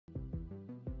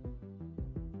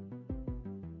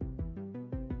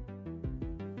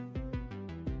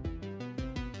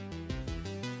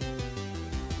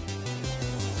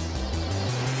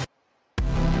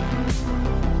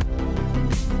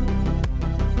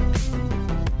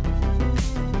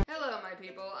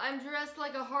dressed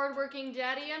like a hardworking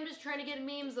daddy. I'm just trying to get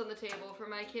memes on the table for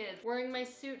my kids. Wearing my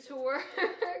suit to work.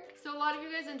 So a lot of you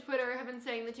guys on Twitter have been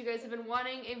saying that you guys have been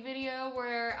wanting a video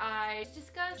where I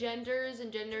discuss genders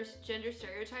and gender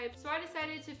stereotypes. So I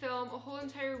decided to film a whole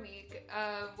entire week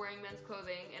of wearing men's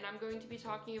clothing, and I'm going to be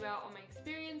talking about all my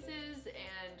experiences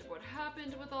and what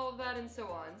happened with all of that and so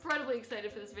on. Incredibly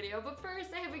excited for this video, but first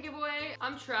I have a giveaway.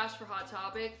 I'm trash for Hot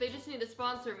Topic. They just need to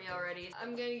sponsor me already.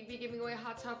 I'm going to be giving away a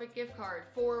Hot Topic gift card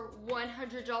for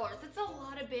 $100. That's a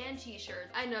lot of band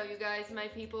t-shirts. I know you guys, my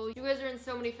people. You guys are in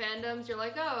so many fandoms. You're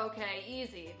like, oh, okay,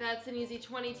 easy. That's an easy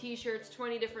 20 t-shirts,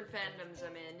 20 different fandoms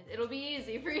I'm in. It'll be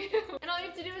easy for you. And all you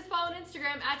have to do is follow on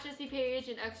Instagram at JESSIE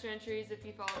and extra entries if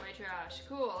you follow my trash.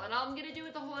 Cool. And I'm gonna do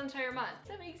it the whole entire month.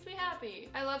 That makes me happy.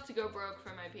 I love to go broke for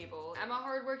my people. I'm a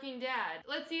hardworking dad.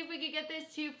 Let's see if we can get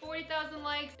this to 40,000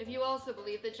 likes. If you also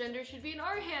believe that gender should be in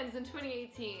our hands in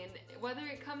 2018, whether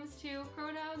it comes to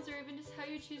pronouns or even just how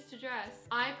you choose to dress.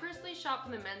 I personally shop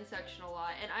in the men's section a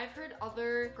lot, and I've heard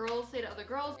other girls say to other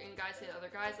girls and guys say to other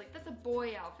guys, like, that's a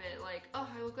boy outfit. Like, oh,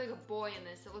 I look like a boy in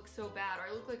this. It looks so bad.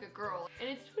 Or I look like a girl. And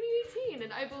it's 2018,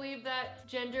 and I believe that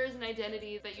gender is an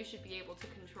identity that you should be able to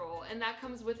control, and that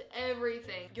comes with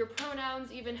everything. Your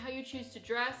pronouns, even how you choose to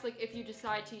dress. Like, if you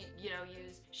decide to, you know,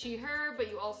 use she, her, but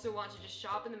you also want to just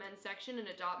shop in the men's section and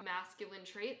adopt masculine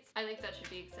traits, I think that should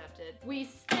be accepted. We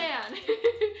stan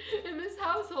in this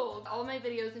household. All my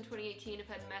videos in 2018 have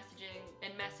had messaging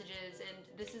and messages, and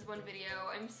this is one video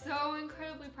I'm so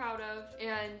incredibly proud of,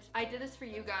 and I did this for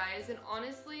you guys, and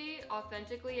honestly,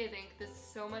 authentically, I think there's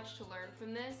so much to learn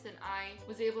from this, and I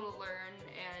was able to learn,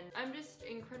 and I'm just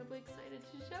incredibly excited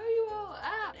to show you all.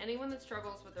 Anyone that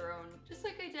struggles with their own, just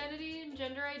like identity and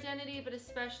gender identity, but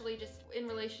especially just in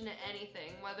relation to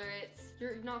anything, whether it's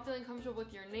you're not feeling comfortable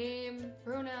with your name,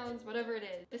 pronouns, whatever it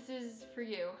is, this is for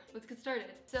you. Let's get started.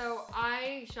 So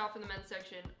I shop in the men's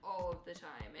section all of the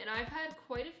time, and I've had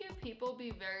quite a few people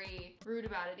be very rude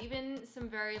about it. Even some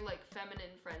very like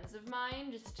feminine friends of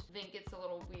mine just think it's a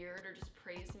little weird or just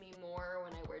praise me more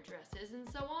when I wear dresses and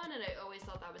so on, and I always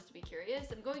thought that was to be curious.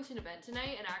 I'm going to an event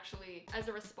tonight, and actually as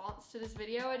a response to this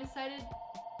video I decided,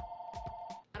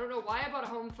 I don't know why I bought a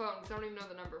home phone because I don't even know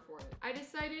the number for it. I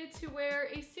decided to wear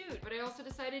a suit, but I also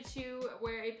decided to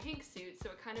wear a pink suit, so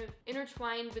it kind of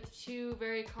intertwined with two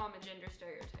very common gender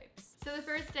stereotypes. So the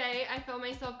first day, I found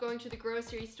myself going to the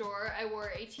grocery store. I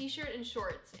wore a t-shirt and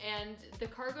shorts, and the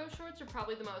cargo shorts are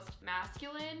probably the most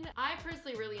masculine. I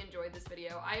personally really enjoyed this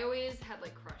video. I always had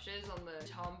like crushes on the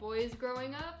tomboys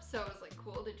growing up, so it was like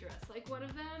cool to dress like one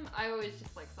of them. I always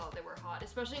just like thought they were hot,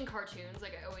 especially in cartoons.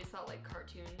 Like I always thought like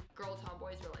cartoon girl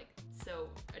tomboys were like so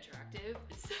attractive.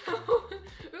 So,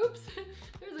 oops,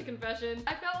 there's a confession.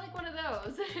 I felt like one of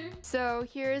those. So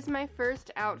here's my first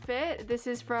outfit. This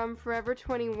is from Forever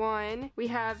 21. We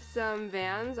have some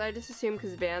Vans. I just assumed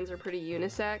because Vans are pretty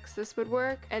unisex, this would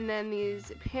work. And then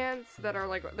these pants that are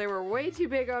like, they were way too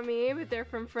big on me, but they're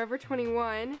from Forever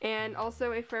 21. And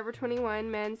also a Forever 21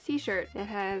 men's t-shirt. It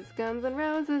has Guns N'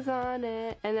 Roses on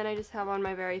it. And then I just have on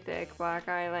my very thick black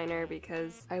eyeliner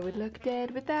because I would look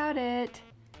dead without it.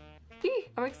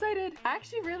 I'm excited. I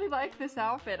actually really like this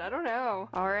outfit. I don't know.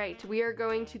 All right, we are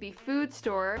going to the food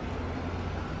store.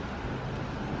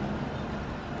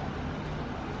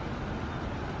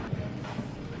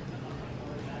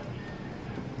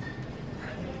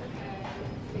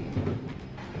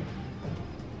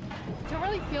 Don't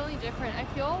really feel any different. I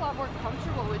feel a lot more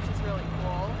comfortable, which is really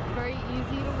cool. Very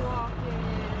easy to walk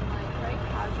in, like very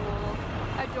casual.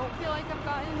 I don't feel like I've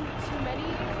gotten too many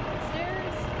stairs.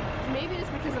 Maybe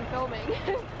just because I'm filming.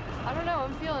 I don't know,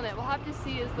 I'm feeling it. We'll have to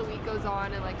see as the week goes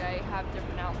on and like I have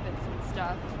different outfits and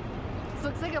stuff. This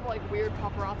looks like a like weird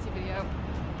paparazzi video.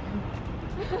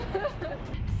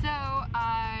 So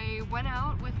I went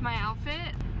out with my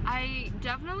outfit. I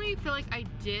definitely feel like I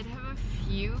did have a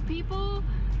few people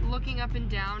looking up and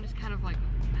down, just kind of like,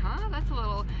 huh? That's a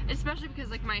little, especially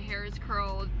because like my hair is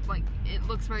curled, like it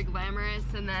looks very glamorous,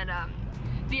 and then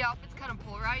the outfit's kind of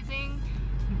polarizing,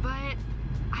 but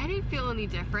I didn't feel any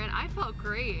different. I felt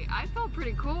great. I felt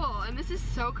pretty cool, and this is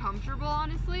so comfortable,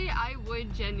 honestly. I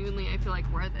would genuinely, I feel like,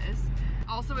 wear this.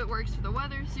 Also, it works for the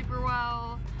weather super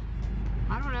well.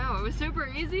 I don't know, it was super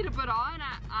easy to put on.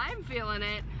 I'm feeling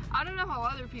it. I don't know how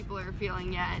other people are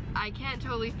feeling yet. I can't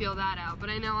totally feel that out, but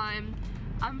I know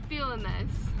I'm feeling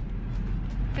this.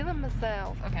 Feeling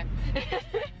myself, okay.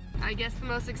 I guess the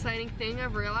most exciting thing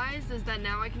I've realized is that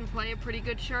now I can play a pretty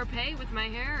good Sharpay with my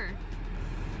hair.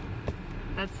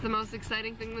 That's the most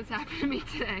exciting thing that's happened to me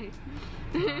today.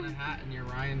 You're on a hat and you're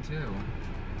Ryan too.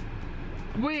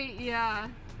 Wait, yeah.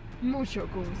 Mucho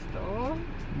gusto.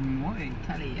 Muy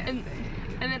caliente.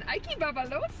 And then Aiki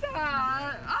Babalosa.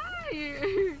 Ay,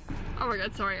 Oh my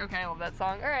god, sorry. Okay, I love that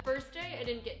song. All right. First day, I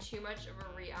didn't get too much of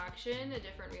a reaction, a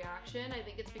different reaction. I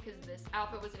think it's because this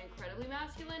outfit was incredibly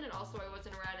masculine, and also I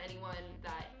wasn't around anyone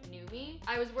that knew me.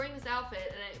 I was wearing this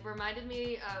outfit, and it reminded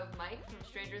me of Mike from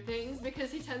Stranger Things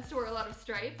because he tends to wear a lot of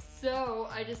stripes. So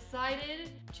I decided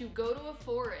to go to a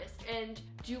forest and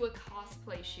do a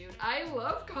cosplay shoot. I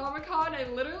love Comic-Con. I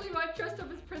literally went dressed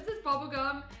up as Princess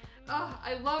Bubblegum.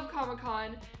 I love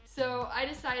Comic-Con. So I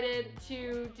decided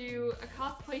to do a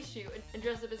cosplay shoot and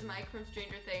dress up as Mike from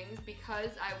Stranger Things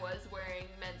because I was wearing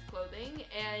men's clothing,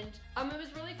 and it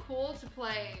was really cool to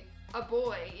play a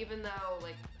boy even though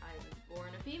like I was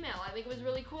born a female. I think it was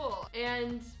really cool,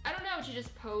 and I don't know, to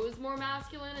just pose more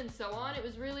masculine and so on. It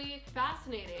was really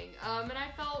fascinating, and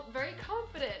I felt very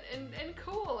confident and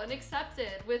cool and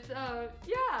accepted with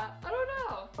yeah, I don't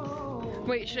know.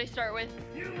 Wait, should I start with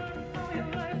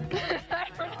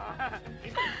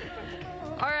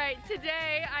Alright,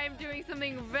 today I'm doing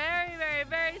something very, very,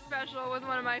 very special with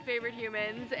one of my favorite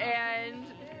humans, and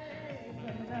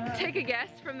take a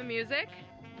guess from the music,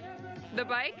 the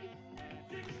bike,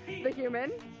 the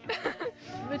human,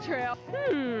 the trail.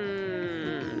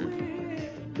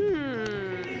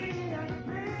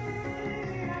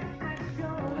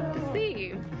 Let's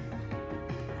see.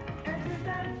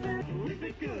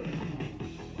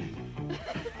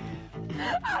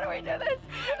 How do we do this?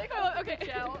 Okay. Okay.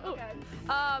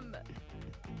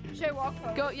 Should I walk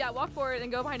forward? Go, yeah, walk forward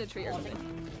and go behind a tree or something.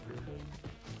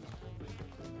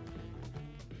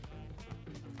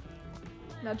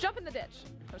 Now jump in the ditch.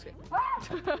 I'm just kidding.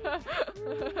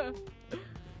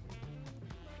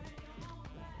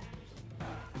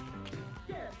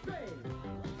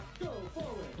 Go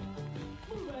forward.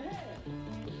 Move ahead.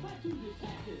 Back to the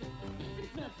tactic.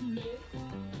 It's not too late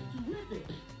to rip it.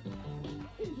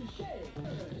 Into shape.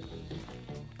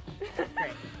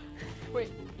 Great.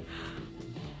 Wait.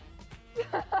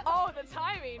 Oh, the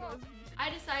timing was... I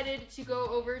decided to go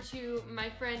over to my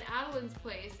friend Adeline's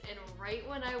place, and right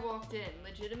when I walked in,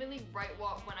 legitimately when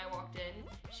I walked in,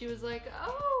 she was like,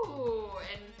 oh,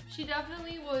 and she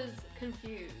definitely was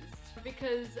confused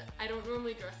because I don't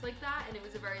normally dress like that, and it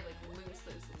was a very like loose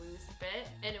fit,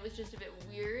 and it was just a bit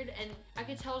weird, and I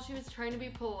could tell she was trying to be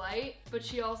polite, but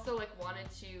she also like wanted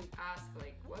to ask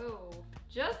like, whoa,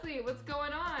 Jessie, what's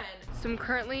going on? So I'm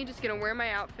currently just gonna wear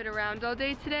my outfit around all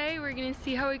day today. We're gonna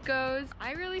see how it goes.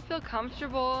 I really feel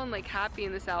comfortable and like happy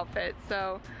in this outfit,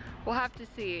 so we'll have to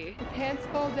see. The pants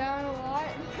fall down a lot.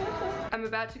 I'm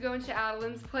about to go into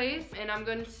Adeline's place, and I'm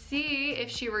gonna see if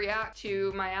she reacts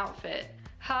to my outfit.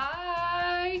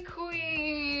 Hi,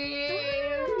 queen.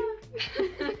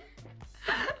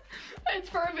 It's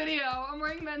for a video. I'm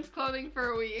wearing men's clothing for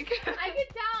a week. I could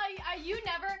tell you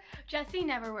never. Jessie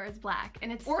never wears black,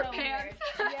 and it's or so pants.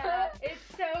 Weird. Yeah, it's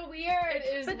so weird. It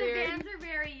is but weird. The pants are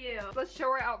very you. Let's show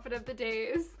our outfit of the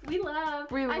days. We love.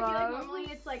 We I feel love. like normally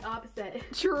it's like opposite.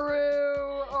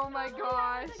 True. Oh my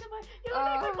gosh. You look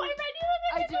like my boyfriend. You look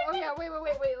like I do. Oh yeah. Wait.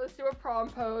 Let's do a prom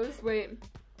pose. Wait.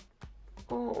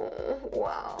 Oh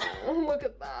wow. Look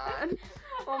at that.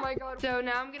 Oh my god. So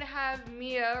now I'm gonna have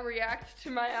Mia react to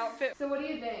my outfit. So what do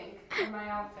you think of my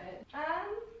outfit?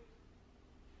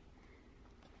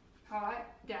 Hot,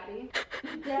 daddy.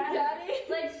 Daddy.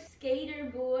 Like skater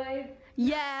boy.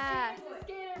 Yeah.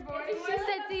 Skater boy. She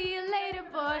said, "See you later,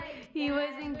 boy." He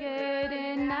wasn't good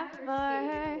enough for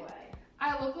her.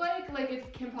 I look like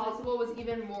if Kim Possible was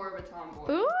even more of a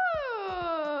tomboy. Ooh.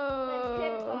 Like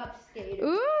hip hop skater.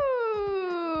 Ooh.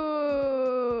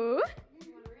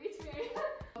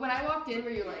 When I walked in,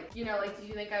 were you like, you know, like, did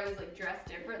you think I was like dressed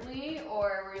differently,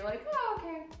 or were you like, oh,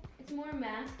 okay? It's more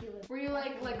masculine. Were you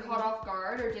like caught off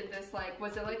guard, or did this like,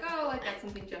 was it like, oh, like that's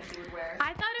something Jessie would wear?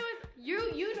 I thought it was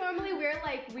you normally wear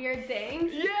like weird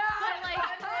things. Yeah. But like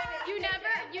you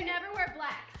never wear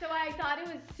black. So I thought it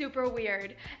was super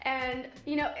weird. And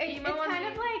you know, it's kind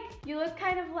of like you look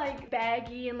kind of like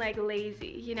baggy and like lazy,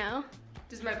 you know?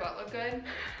 Does my butt look good?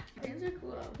 Pants are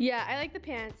cool. Yeah, I like the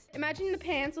pants. Imagine the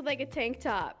pants with like a tank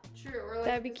top. True. Or like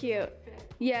That'd be cute. Fit.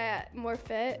 Yeah, more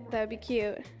fit. That'd be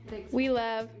cute. Thanks. We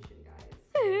love.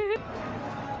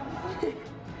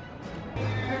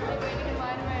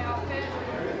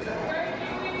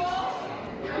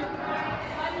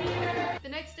 The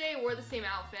next day I wore the same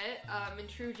outfit in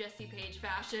true Jessie Page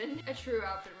fashion, a true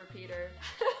outfit repeater.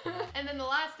 And then the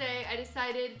last day I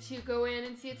decided to go in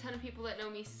and see a ton of people that know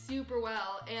me super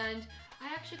well, and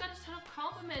I actually got a ton of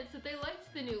compliments that they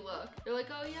liked the new look. They're like,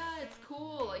 oh yeah, it's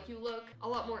cool. Like you look a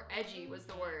lot more edgy was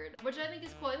the word, which I think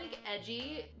is cool. I think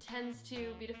edgy tends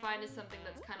to be defined as something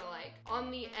that's kind of like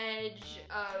on the edge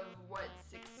of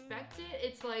what's expected.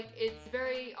 It's like, it's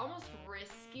very almost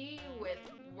risky with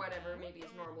whatever maybe is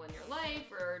normal in your life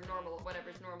or normal,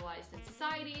 whatever's normalized in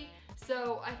society.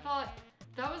 So I thought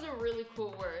that was a really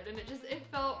cool word, and it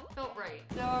felt right.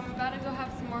 So I'm about to go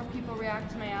have some more people react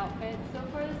to my outfit. So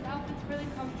far this outfit's really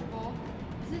comfortable.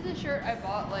 This is a shirt I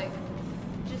bought like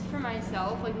just for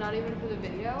myself, like not even for the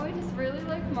video. I just really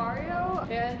like Mario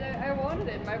and I wanted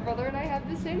it. My brother and I have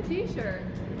the same t-shirt.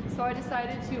 So I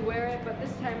decided to wear it, but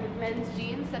this time with men's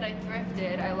jeans that I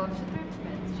thrifted. I love to thrift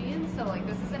men's jeans, so like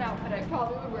this is an outfit I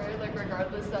probably would wear like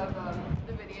regardless of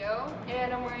the video.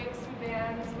 And I'm wearing some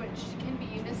Vans, which can be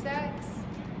unisex.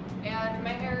 And my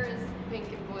hair is pink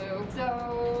and blue,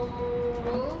 so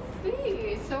we'll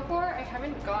see. So far, I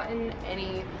haven't gotten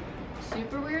any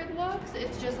super weird looks.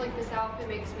 It's just like this outfit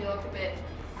makes me look a bit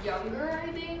younger,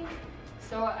 I think.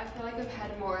 So I feel like I've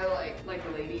had more like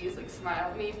ladies like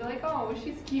smile at me, be like, oh,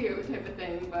 she's cute type of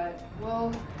thing. But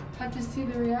we'll have to see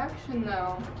the reaction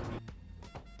though.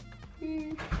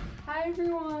 Hi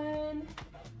everyone.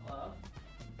 Hello.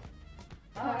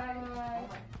 Hi.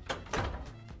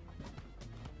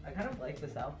 I kind of like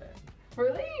this outfit.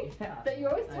 Really? Yeah. That you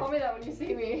always tell me that when you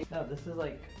see me. No, this is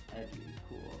like edgy,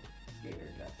 cool, skater,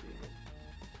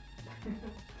 Jessie.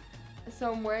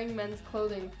 So I'm wearing men's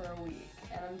clothing for a week,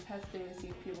 and I'm testing to see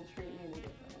if people treat me any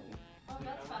differently. Oh,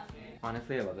 that's fun.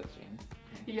 Honestly, I love those jeans.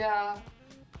 Yeah.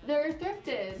 They're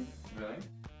thrifted. Really?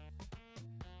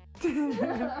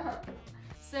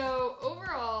 So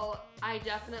overall, I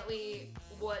definitely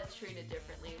was treated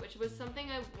differently, which was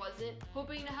something I wasn't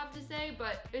hoping to have to say,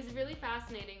 but it was really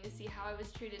fascinating to see how I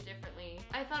was treated differently.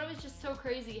 I thought it was just so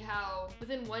crazy how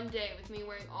within one day with me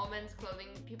wearing all men's clothing,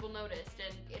 people noticed,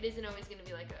 and it isn't always going to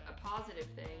be like a positive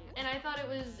thing. And I thought it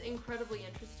was incredibly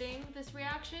interesting, this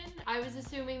reaction. I was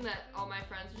assuming that all my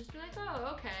friends would just be like,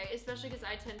 oh, okay, especially because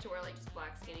I tend to wear like just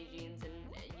black skinny jeans and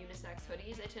unisex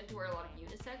hoodies. I tend to wear a lot of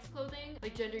unisex clothing,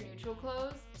 like gender neutral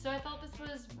clothes. So I thought this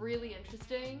was really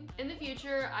interesting. In the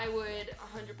future, I would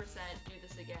 100% do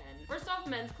this again. First off,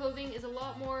 men's clothing is a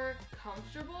lot more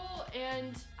comfortable,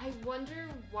 and I wonder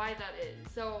why that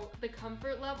is. So the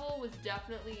comfort level was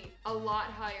definitely a lot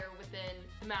higher within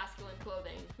the masculine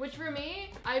clothing, which for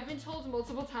me, I've been told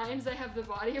multiple times I have the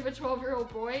body of a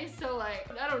 12-year-old boy, so like,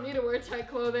 I don't need to wear tight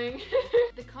clothing.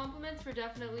 The compliments were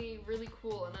definitely really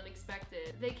cool and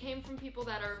unexpected. They came from people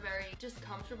that are very just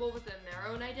comfortable within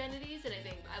their own identities, and I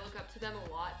think I look up to them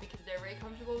a lot because they're very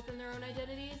comfortable within their own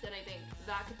identities, and I think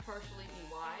that could partially be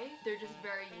why. They're just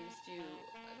very used to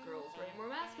girls wearing more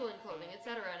masculine clothing,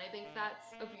 etc. And I think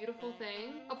that's a beautiful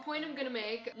thing. A point I'm gonna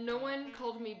make, no one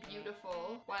called me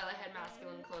beautiful while I had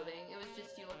masculine clothing. It was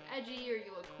just you look edgy or you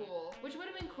look cool, which would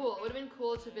have been cool. It would have been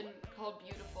cool to have been called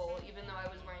beautiful even though I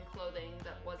was wearing clothing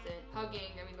that wasn't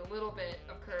hugging, I mean, the little bit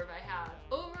of curve I have.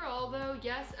 Overall though,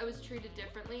 yes, I was treated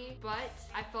differently, but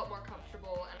I felt more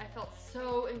comfortable and I felt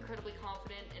so incredibly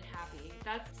confident and happy.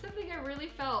 That's something I really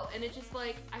felt, and it just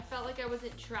like, I felt like I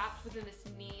wasn't trapped within this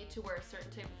need to wear a certain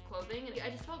type of clothing, and I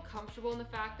just felt comfortable in the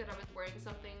fact that I was wearing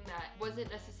something that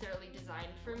wasn't necessarily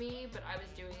designed for me, but I was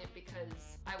doing it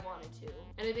because I wanted to.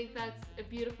 And I think that's a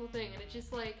beautiful thing, and it's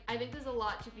just like, I think there's a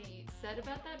lot to be said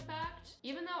about that fact.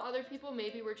 Even though other people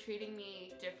maybe were treating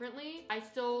me differently, I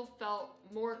still felt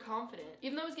more confident.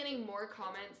 Even though I was getting more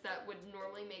comments that would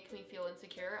normally make me feel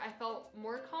insecure, I felt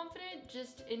more confident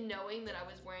just in knowing that I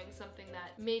was wearing something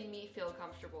that made me feel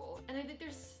comfortable. And I think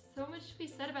there's so much to be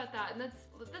said about that, and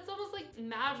that's almost like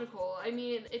magical. I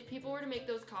mean, if people were to make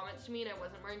those comments to me and I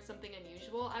wasn't wearing something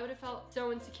unusual, I would have felt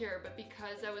so insecure, but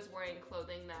because I was wearing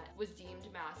clothing that was deemed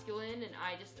masculine and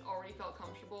I just already felt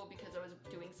comfortable because I was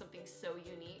doing something so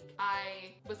unique,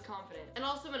 I was confident. And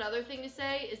also another thing to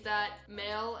say is that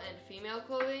male and female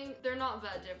clothing, they're not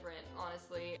that different,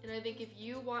 honestly. And I think if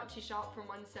you want to shop from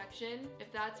one section,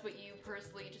 if that's what you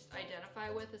personally just identify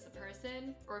with as a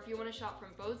person, or if you want to shop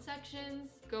from both sections,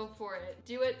 go for it.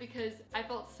 Do it, because I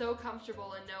felt so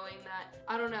comfortable in knowing that,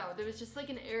 I don't know, there was just like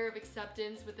an air of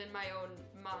acceptance within my own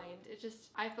mind. It just,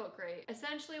 I felt great.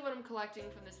 Essentially what I'm collecting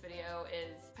from this video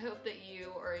is, I hope that you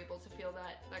are able to feel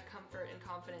that comfort and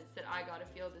confidence that I got to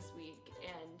feel this week,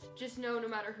 and just know no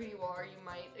matter who you are, you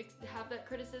might have that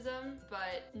criticism,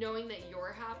 but knowing that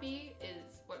you're happy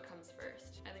is what comes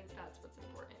first. I think that's what's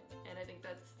important. And I think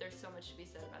there's so much to be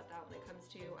said about that when it comes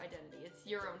to identity. It's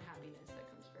your own happiness that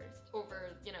comes first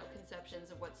over, you know,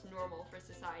 conceptions of what's normal for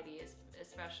society,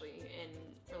 especially in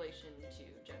relation to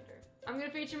gender. I'm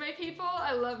gonna feature my people.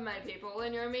 I love my people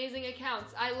and your amazing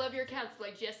accounts. I love your accounts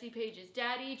like Jessie Page's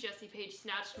daddy. Jessie Page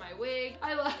snatched my wig.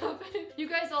 I love it. You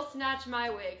guys all snatch my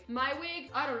wig. My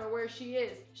wig, I don't know where she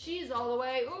is. She's all the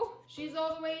way, ooh, she's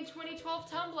all the way in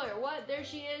 2012 Tumblr. What? There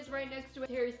she is right next to a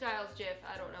Harry Styles gif.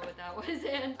 I don't know what that was.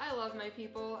 And I love my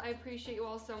people. I appreciate you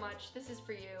all so much. This is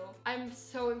for you. I'm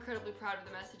so incredibly proud of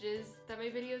the messages that my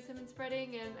videos have been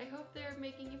spreading, and I hope they're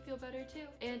making you feel better too.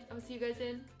 And I'll see you guys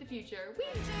in the future.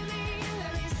 Whee!